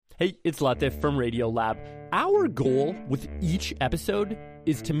Hey, it's Latif from Radiolab. Our goal with each episode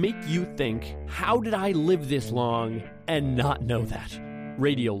is to make you think, how did I live this long and not know that?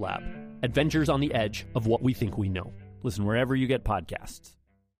 Radiolab, adventures on the edge of what we think we know. Listen wherever you get podcasts.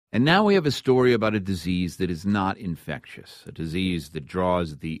 And now we have a story about a disease that is not infectious, a disease that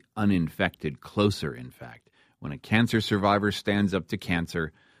draws the uninfected closer, in fact. When a cancer survivor stands up to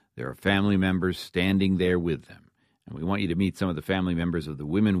cancer, there are family members standing there with them. And we want you to meet some of the family members of the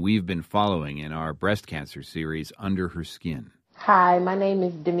women we've been following in our breast cancer series, Under Her Skin. Hi, my name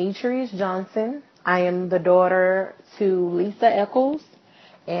is Demetrius Johnson. I am the daughter to Lisa Eccles,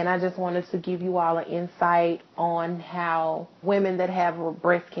 and I just wanted to give you all an insight on how women that have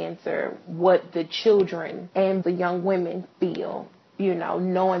breast cancer, what the children and the young women feel,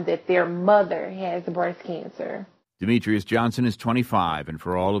 knowing that their mother has breast cancer. Demetrius Johnson is 25, and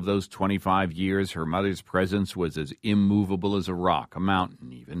for all of those 25 years, her mother's presence was as immovable as a rock, a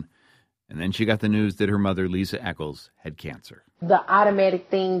mountain even. And then she got the news that her mother, Lisa Eccles, had cancer. The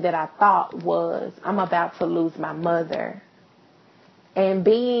automatic thing that I thought was, I'm about to lose my mother. And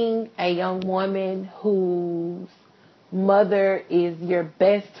being a young woman whose mother is your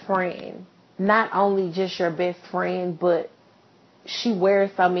best friend, not only just your best friend, but she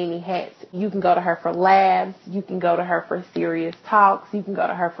wears so many hats. You can go to her for laughs. You can go to her for serious talks. You can go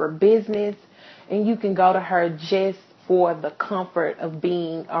to her for business. And you can go to her just for the comfort of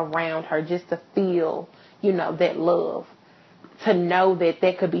being around her, just to feel, that love. To know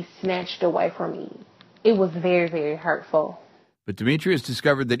that could be snatched away from me. It was very, very hurtful. But Demetrius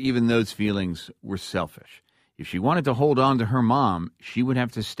discovered that even those feelings were selfish. If she wanted to hold on to her mom, she would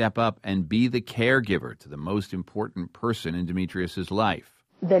have to step up and be the caregiver to the most important person in Demetrius's life.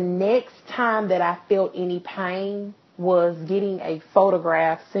 The next time that I felt any pain was getting a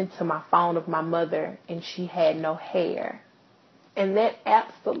photograph sent to my phone of my mother, and she had no hair. And that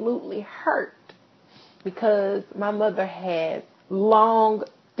absolutely hurt because my mother had long,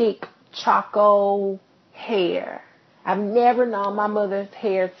 thick, choco hair. I've never known my mother's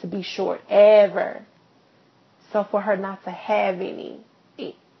hair to be short, ever. So for her not to have any,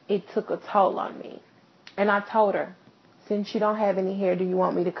 it took a toll on me. And I told her, since you don't have any hair, do you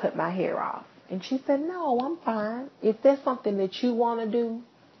want me to cut my hair off? And she said, no, I'm fine. If there's something that you want to do,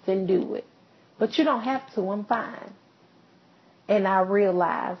 then do it. But you don't have to, I'm fine. And I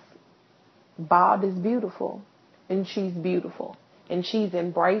realized Bob is beautiful, and she's beautiful. And she's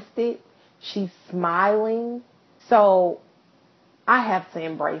embraced it. She's smiling. So I have to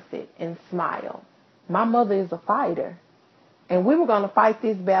embrace it and smile. My mother is a fighter, and we were going to fight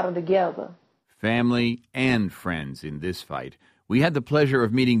this battle together. Family and friends in this fight. We had the pleasure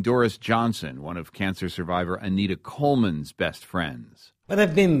of meeting Doris Johnson, one of cancer survivor Anita Coleman's best friends. But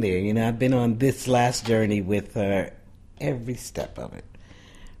I've been there, I've been on this last journey with her every step of it,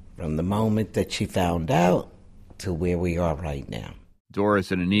 from the moment that she found out to where we are right now.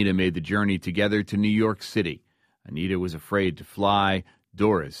 Doris and Anita made the journey together to New York City. Anita was afraid to fly.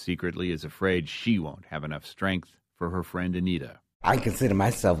 Doris secretly is afraid she won't have enough strength for her friend Anita. I consider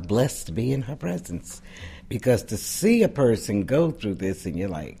myself blessed to be in her presence, because to see a person go through this and you're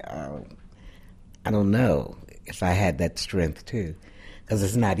like, oh, I don't know if I had that strength too, because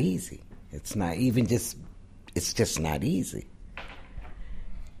it's not easy. It's just not easy.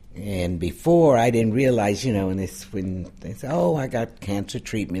 And before I didn't realize, when they say, oh, I got cancer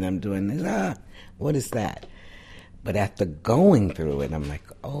treatment, I'm doing this, what is that? But after going through it, I'm like,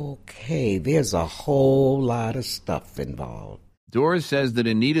 okay, there's a whole lot of stuff involved. Doris says that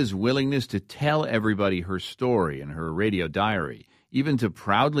Anita's willingness to tell everybody her story in her radio diary, even to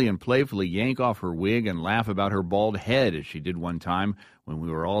proudly and playfully yank off her wig and laugh about her bald head, as she did one time when we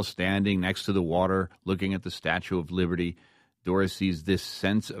were all standing next to the water looking at the Statue of Liberty, Doris sees this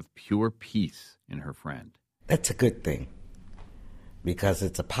sense of pure peace in her friend. That's a good thing, because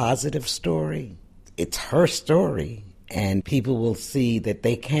it's a positive story. It's her story, and people will see that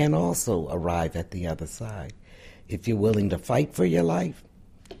they can also arrive at the other side. If you're willing to fight for your life,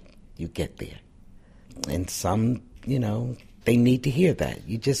 you get there. And some, they need to hear that.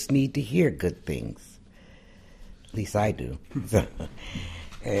 You just need to hear good things. At least I do.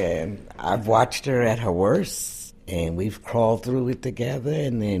 And I've watched her at her worst, and we've crawled through it together,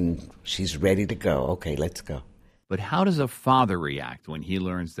 and then she's ready to go. Okay, let's go. But how does a father react when he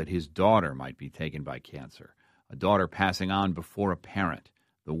learns that his daughter might be taken by cancer? A daughter passing on before a parent.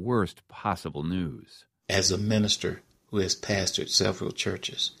 The worst possible news. As a minister who has pastored several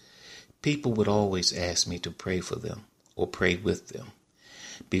churches, people would always ask me to pray for them or pray with them.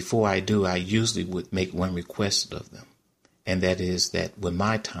 Before I do, I usually would make one request of them, and that is that when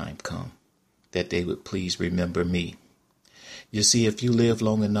my time comes, that they would please remember me. You see, if you live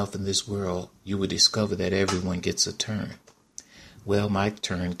long enough in this world, you will discover that everyone gets a turn. Well, my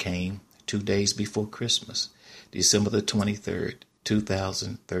turn came 2 days before Christmas, December the 23rd,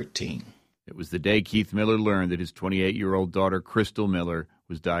 2013. It was the day Keith Miller learned that his 28-year-old daughter, Crystal Miller,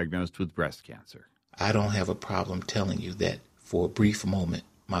 was diagnosed with breast cancer. I don't have a problem telling you that for a brief moment,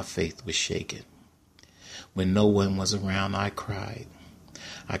 my faith was shaken. When no one was around, I cried.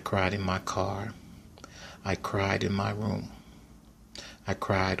 I cried in my car. I cried in my room. I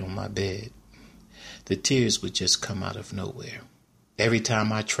cried on my bed. The tears would just come out of nowhere. Every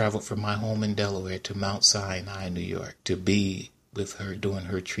time I traveled from my home in Delaware to Mount Sinai, New York, to be with her during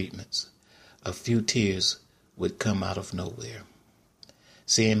her treatments, a few tears would come out of nowhere.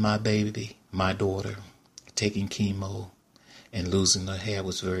 Seeing my baby, my daughter, taking chemo and losing her hair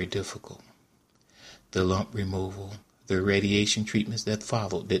was very difficult. The lump removal, the radiation treatments that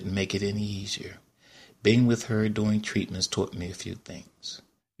followed didn't make it any easier. Being with her during treatments taught me a few things.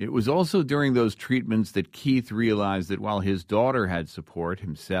 It was also during those treatments that Keith realized that while his daughter had support,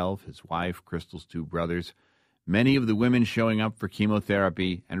 himself, his wife, Crystal's 2 brothers, many of the women showing up for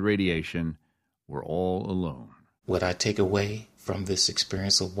chemotherapy and radiation were all alone. What I take away from this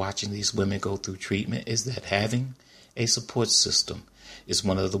experience of watching these women go through treatment is that having a support system is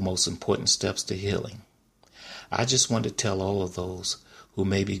one of the most important steps to healing. I just want to tell all of those who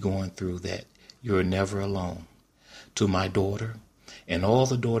may be going through that you're never alone. To my daughter and all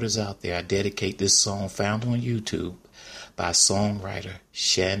the daughters out there, I dedicate this song found on YouTube by songwriter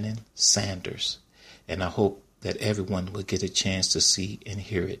Shannon Sanders, and I hope that everyone will get a chance to see and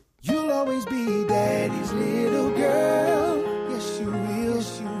hear it. You'll always be Daddy's little girl. Yes, you will.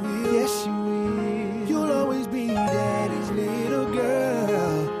 Yes, you will. Yes, you will. You'll always be Daddy's little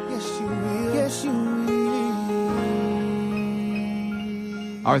girl. Yes, you will. Yes, you will.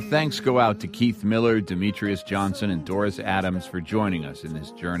 Our thanks go out to Keith Miller, Demetrius Johnson, and Doris Adams for joining us in this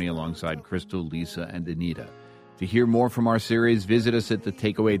journey alongside Crystal, Lisa, and Anita. To hear more from our series, visit us at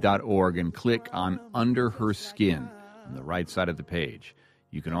thetakeaway.org and click on Under Her Skin on the right side of the page.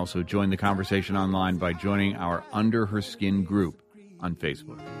 You can also join the conversation online by joining our Under Her Skin group on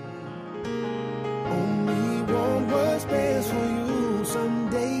Facebook. Only one was